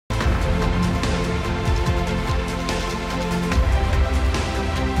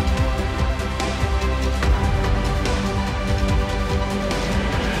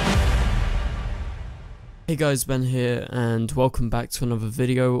Hey guys, Ben here and welcome back to another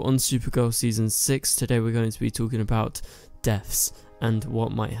video on Supergirl Season 6. Today we're going to be talking about deaths and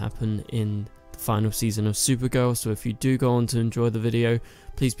what might happen in the final season of Supergirl. So if you do go on to enjoy the video,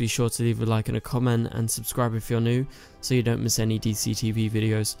 please be sure to leave a like and a comment and subscribe if you're new so you don't miss any DCTV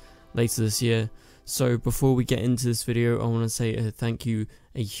videos later this year. So before we get into this video, I want to say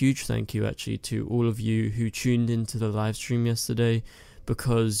a huge thank you actually to all of you who tuned into the live stream yesterday,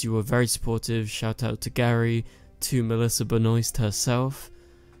 because you were very supportive. Shout out to Gary, to Melissa Benoist herself,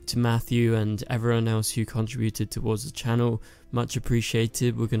 to Matthew and everyone else who contributed towards the channel. Much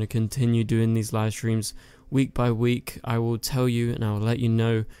appreciated. We're going to continue doing these live streams week by week. I will tell you and I will let you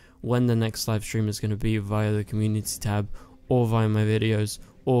know when the next live stream is going to be via the community tab or via my videos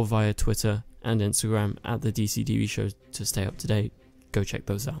or via Twitter and Instagram at TheDCTVshow to stay up to date. Go check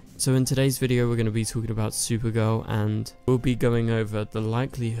those out. So in today's video we're going to be talking about Supergirl, and we'll be going over the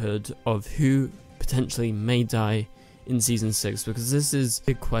likelihood of who potentially may die in season 6, because this is a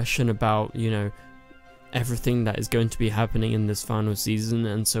big question about, you know, everything that is going to be happening in this final season,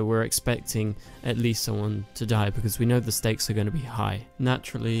 and so we're expecting at least someone to die because we know the stakes are going to be high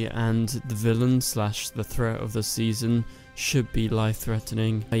naturally, and the villain slash the threat of the season should be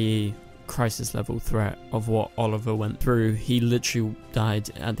life-threatening, i.e. crisis level threat of what Oliver went through. He literally died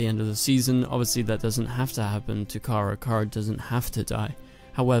at the end of the season. Obviously that doesn't have to happen to Kara. Kara doesn't have to die.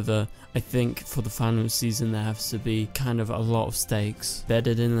 However, I think for the final season there has to be kind of a lot of stakes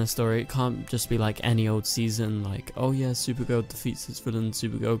embedded in the story. It can't just be like any old season, like, oh yeah, Supergirl defeats this villain,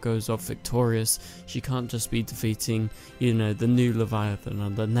 Supergirl goes off victorious. She can't just be defeating, you know, the new Leviathan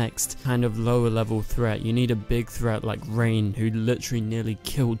or the next kind of lower level threat. You need a big threat like Rain, who literally nearly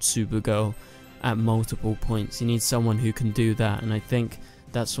killed Supergirl at multiple points. You need someone who can do that, and I think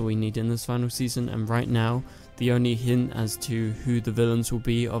that's what we need in this final season. And right now, the only hint as to who the villains will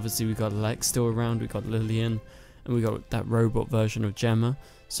be, obviously we got Lex still around, we got Lillian, and we got that robot version of Gemma.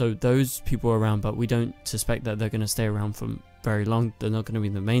 So those people are around, but we don't suspect that they're going to stay around for very long. They're not going to be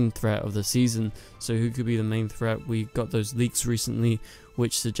the main threat of the season. So who could be the main threat? We got those leaks recently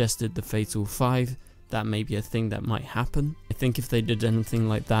which suggested the Fatal 5. That may be a thing that might happen. I think if they did anything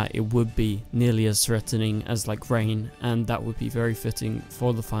like that, it would be nearly as threatening as like Rain, and that would be very fitting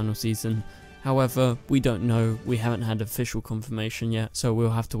for the final season. However, we don't know, we haven't had official confirmation yet, so we'll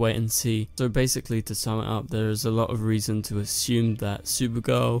have to wait and see. So basically, to sum it up, there is a lot of reason to assume that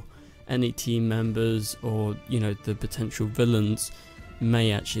Supergirl, any team members, or, you know, the potential villains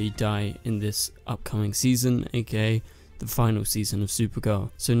may actually die in this upcoming season, aka the final season of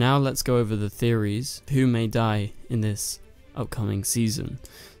Supergirl. So now let's go over the theories who may die in this upcoming season.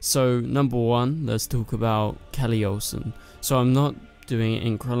 So number one, let's talk about Kelly Olsen. So I'm not doing it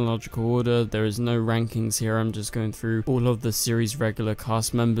in chronological order, there is no rankings here, I'm just going through all of the series regular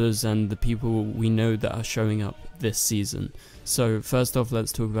cast members and the people we know that are showing up this season. So first off,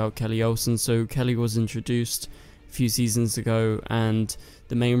 let's talk about Kelly Olsen. So Kelly was introduced a few seasons ago, and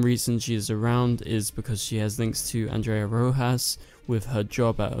the main reason she is around is because she has links to Andrea Rojas with her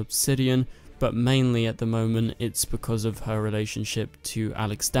job at Obsidian, but mainly at the moment it's because of her relationship to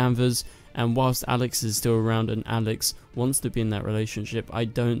Alex Danvers. And whilst Alex is still around and Alex wants to be in that relationship, I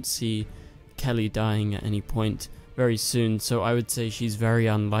don't see Kelly dying at any point very soon. So I would say she's very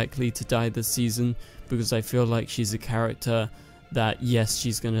unlikely to die this season, because I feel like she's a character that, yes,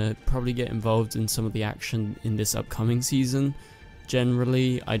 she's going to probably get involved in some of the action in this upcoming season.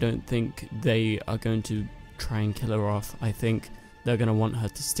 Generally, I don't think they are going to try and kill her off. I think they're going to want her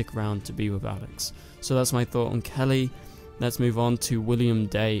to stick around to be with Alex. So that's my thought on Kelly. Let's move on to William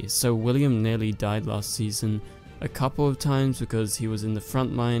Day. So William nearly died last season a couple of times because he was in the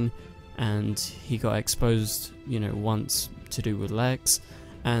front line and he got exposed, you know, once to do with Lex.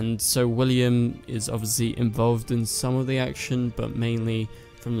 And so William is obviously involved in some of the action, but mainly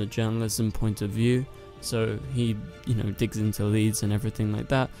from the journalism point of view. So he, you know, digs into leads and everything like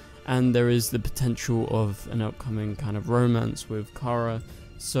that. And there is the potential of an upcoming kind of romance with Kara.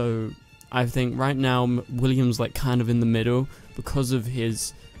 So I think right now William's like kind of in the middle because of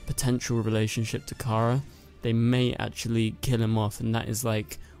his potential relationship to Kara. They may actually kill him off, and that is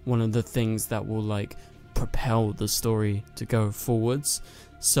like one of the things that will like propel the story to go forwards.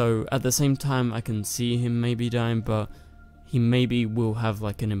 So at the same time, I can see him maybe dying, but he maybe will have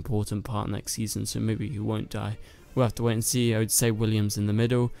like an important part next season, so maybe he won't die. We'll have to wait and see. I would say William's in the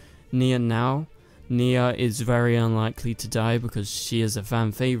middle. Nia now. Nia is very unlikely to die because she is a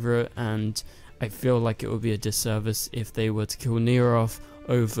fan favorite, and I feel like it would be a disservice if they were to kill Nia off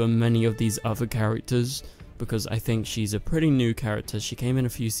over many of these other characters, because I think she's a pretty new character. She came in a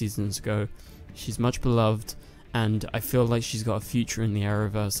few seasons ago, she's much beloved, and I feel like she's got a future in the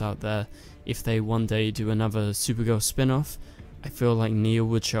Arrowverse out there. If they one day do another Supergirl spin-off, I feel like Nia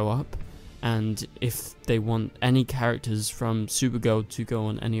would show up, and if they want any characters from Supergirl to go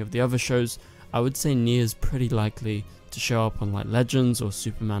on any of the other shows, I would say Nia's pretty likely to show up on like Legends or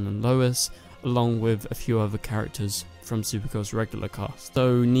Superman and Lois, along with a few other characters from Supergirl's regular cast.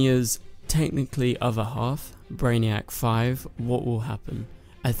 So Nia's technically other half, Brainiac 5, what will happen?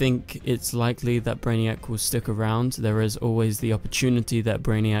 I think it's likely that Brainiac will stick around. There is always the opportunity that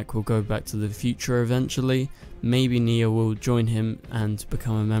Brainiac will go back to the future eventually. Maybe Nia will join him and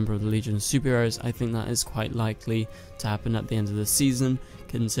become a member of the Legion of Superheroes. I think that is quite likely to happen at the end of the season,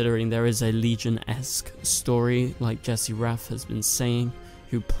 considering there is a Legion-esque story, like Jesse Rath has been saying,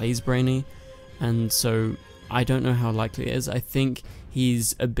 who plays Brainy. And so I don't know how likely it is. I think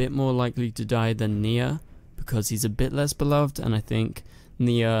he's a bit more likely to die than Nia, because he's a bit less beloved, and I think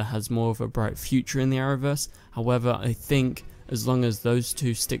Nia has more of a bright future in the Arrowverse. However, I think as long as those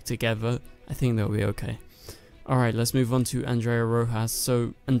two stick together, I think they'll be okay. Alright, let's move on to Andrea Rojas.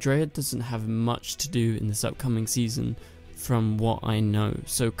 So Andrea doesn't have much to do in this upcoming season from what I know.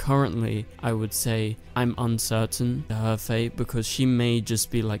 So currently, I would say I'm uncertain to her fate, because she may just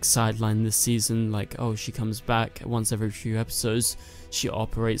be like sidelined this season, like, oh, she comes back once every few episodes, she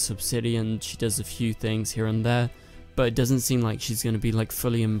operates Obsidian, she does a few things here and there, but it doesn't seem like she's going to be like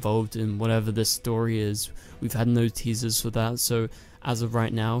fully involved in whatever this story is. We've had no teasers for that, so as of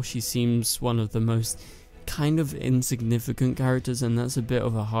right now, she seems one of the most kind of insignificant characters, and that's a bit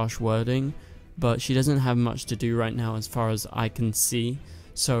of a harsh wording, but she doesn't have much to do right now as far as I can see,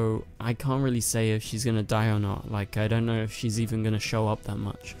 so I can't really say if she's going to die or not. Like, I don't know if she's even going to show up that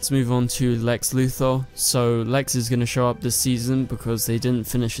much. Let's move on to Lex Luthor. So Lex is going to show up this season because they didn't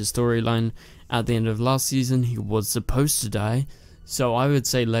finish his storyline at the end of last season. He was supposed to die, so I would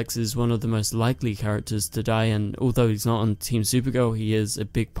say Lex is one of the most likely characters to die, and although he's not on Team Supergirl, he is a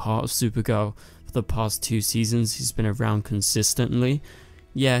big part of Supergirl. For the past 2 seasons, he's been around consistently.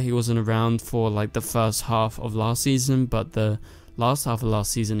 Yeah, he wasn't around for like the first half of last season, but the last half of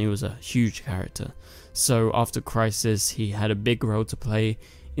last season he was a huge character. So after Crisis, he had a big role to play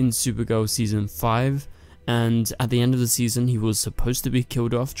in Supergirl season 5, and at the end of the season he was supposed to be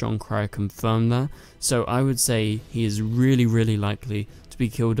killed off. John Cryer confirmed that, so I would say he is really likely to be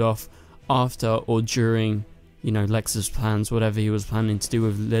killed off after or during, you know, Lex's plans, whatever he was planning to do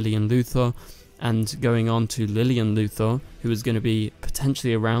with Lillian Luthor. And going on to Lillian Luthor, who was going to be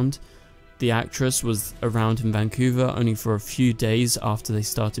potentially around. The actress was around in Vancouver only for a few days after they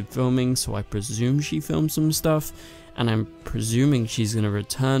started filming, so I presume she filmed some stuff, and I'm presuming she's going to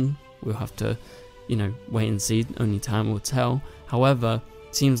return. We'll have to, you know, wait and see, only time will tell. However,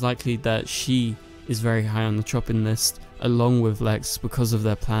 it seems likely that she is very high on the chopping list, along with Lex, because of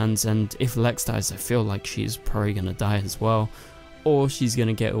their plans, and if Lex dies, I feel like she's probably going to die as well. Or she's going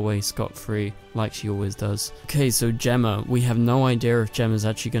to get away scot-free like she always does. Okay, so Gemma, we have no idea if Gemma's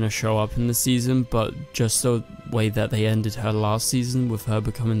actually going to show up in the season, but just the way that they ended her last season with her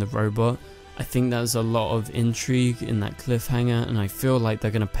becoming the robot, I think there's a lot of intrigue in that cliffhanger, and I feel like they're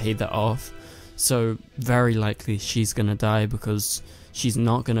going to pay that off. So very likely she's going to die, because she's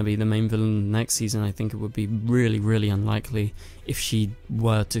not going to be the main villain next season. I think it would be really unlikely if she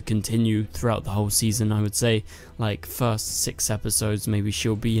were to continue throughout the whole season. I would say like first 6 episodes maybe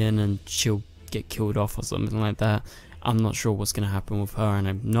she'll be in and she'll get killed off or something like that. I'm not sure what's going to happen with her, and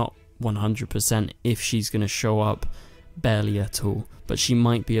I'm not 100% if she's going to show up, barely at all, but she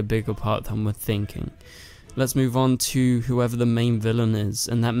might be a bigger part than we're thinking. Let's move on to whoever the main villain is,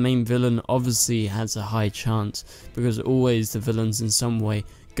 and that main villain obviously has a high chance, because always the villains in some way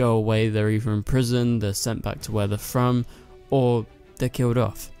go away. They're either in prison, they're sent back to where they're from, or they're killed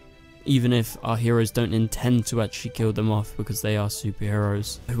off, even if our heroes don't intend to actually kill them off because they are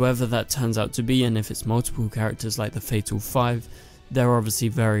superheroes. Whoever that turns out to be, and if it's multiple characters like the Fatal 5, they're obviously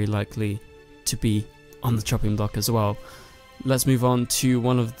very likely to be on the chopping block as well. Let's move on to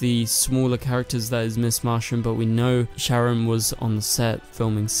one of the smaller characters, that is Miss Martian, but we know Sharon was on the set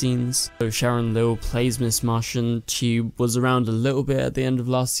filming scenes. So Sharon Lill plays Miss Martian. She was around a little bit at the end of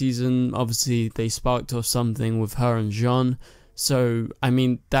last season. Obviously they sparked off something with her and Jean. So, I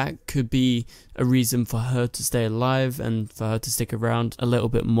mean, that could be a reason for her to stay alive and for her to stick around a little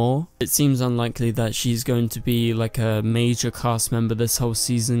bit more. It seems unlikely that she's going to be like a major cast member this whole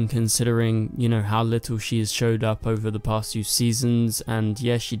season, considering, you know, how little she has showed up over the past few seasons. And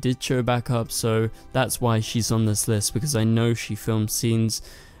yeah, she did show back up, so that's why she's on this list, because I know she filmed scenes.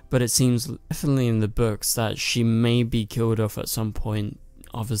 But it seems definitely in the books that she may be killed off at some point,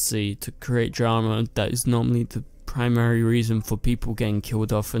 obviously to create drama. That is normally the primary reason for people getting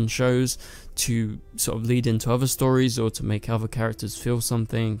killed off in shows, to sort of lead into other stories or to make other characters feel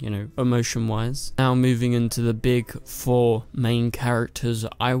something, you know, emotion wise. Now moving into the big four main characters,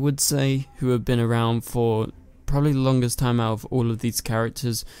 I would say, who have been around for probably the longest time out of all of these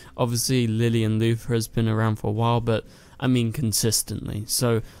characters. Obviously Lillian Luthor has been around for a while, but I mean consistently.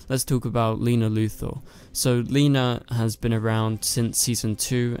 So let's talk about Lena Luthor. So Lena has been around since season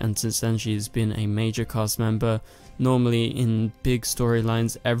 2, and since then she's been a major cast member, normally in big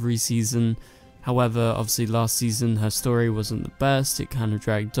storylines every season. However, obviously last season her story wasn't the best, it kind of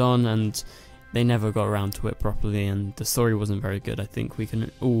dragged on and they never got around to it properly, and the story wasn't very good. I think we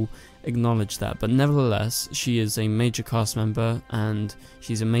can all acknowledge that, but nevertheless she is a major cast member and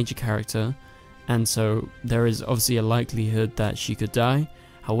she's a major character, and so there is obviously a likelihood that she could die.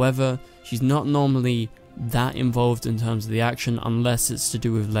 However, she's not normally that involved in terms of the action unless it's to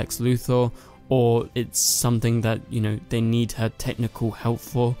do with Lex Luthor, or it's something that, you know, they need her technical help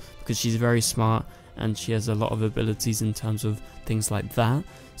for, because she's very smart and she has a lot of abilities in terms of things like that.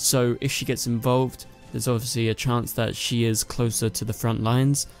 So if she gets involved, there's obviously a chance that she is closer to the front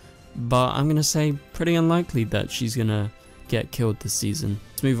lines, but I'm going to say pretty unlikely that she's going to get killed this season.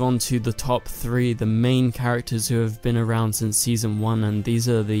 Let's move on to the top 3, the main characters who have been around since season 1, and these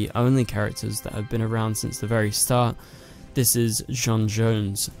are the only characters that have been around since the very start. This is J'onn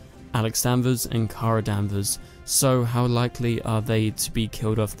J'onzz, Alex Danvers and Kara Danvers. So how likely are they to be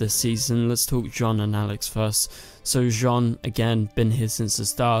killed off this season? Let's talk J'onn and Alex first. So J'onn, again, been here since the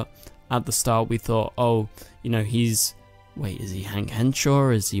start. At the start we thought, oh, you know, is he Hank Henshaw?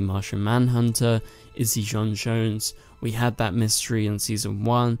 Is he Martian Manhunter? Is he J'onn J'onzz? We had that mystery in season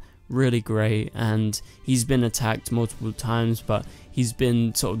 1, really great, and he's been attacked multiple times, but he's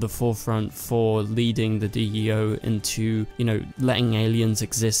been sort of the forefront for leading the DEO into, you know, letting aliens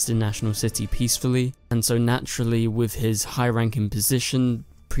exist in National City peacefully. And so naturally, with his high-ranking position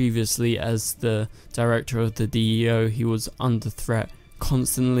previously as the director of the DEO, he was under threat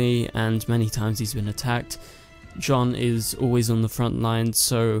constantly, and many times he's been attacked. J'onn is always on the front line,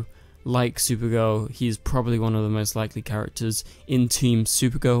 so like Supergirl, he is probably one of the most likely characters in Team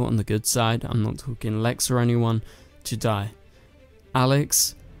Supergirl on the good side. I'm not talking Lex or anyone, to die.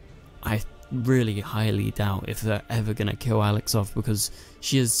 Alex, I really highly doubt if they're ever going to kill Alex off, because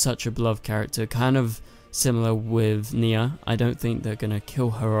she is such a beloved character, kind of similar with Nia. I don't think they're going to kill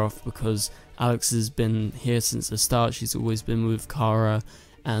her off because Alex has been here since the start. She's always been with Kara,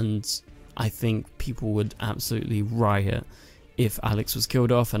 and I think people would absolutely riot if Alex was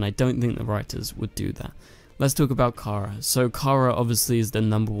killed off, and I don't think the writers would do that. Let's talk about Kara. So Kara obviously is the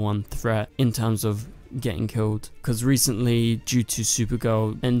 #1 threat in terms of getting killed, because recently, due to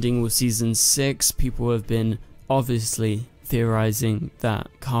Supergirl ending with season 6, people have been obviously theorizing that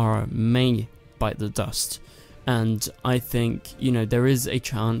Kara may bite the dust. And I think, you know, there is a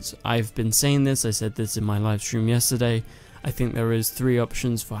chance. I've been saying this, I said this in my live stream yesterday. I think there is 3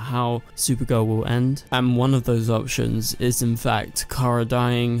 options for how Supergirl will end, and one of those options is in fact Kara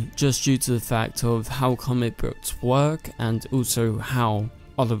dying, just due to the fact of how comic books work and also how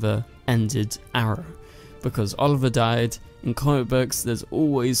Oliver ended Arrow. Because Oliver died, in comic books there's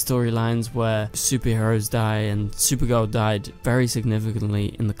always storylines where superheroes die, and Supergirl died very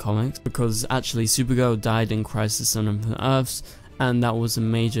significantly in the comics, because actually Supergirl died in Crisis on Infinite Earths, and that was a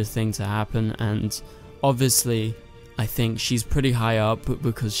major thing to happen. And obviously I think she's pretty high up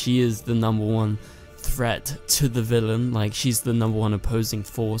because she is the #1 threat to the villain, like she's the #1 opposing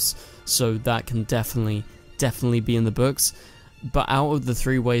force, so that can definitely be in the books. But out of the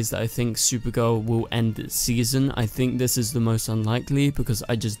 3 ways that I think Supergirl will end this season, I think this is the most unlikely, because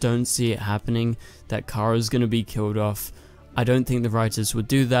I just don't see it happening that Kara's going to be killed off. I don't think the writers would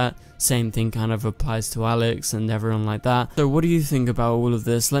do that. Same thing kind of applies to Alex and everyone like that. So what do you think about all of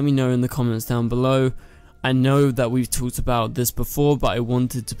this? Let me know in the comments down below. I know that we've talked about this before, but I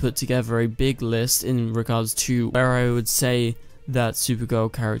wanted to put together a big list in regards to where I would say that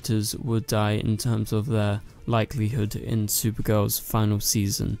Supergirl characters would die in terms of their likelihood in Supergirl's final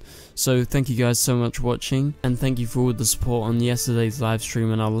season. So thank you guys so much for watching, and thank you for all the support on yesterday's live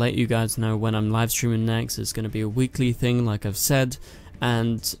stream, and I'll let you guys know when I'm live streaming next. It's going to be a weekly thing like I've said,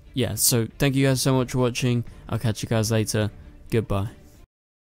 and yeah, so thank you guys so much for watching. I'll catch you guys later. Goodbye.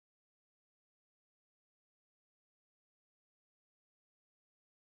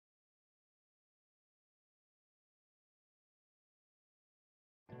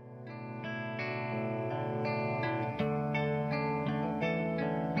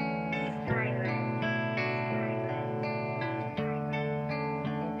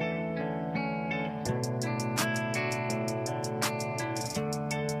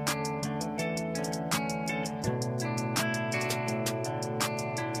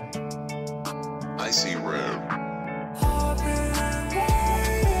 spicy room.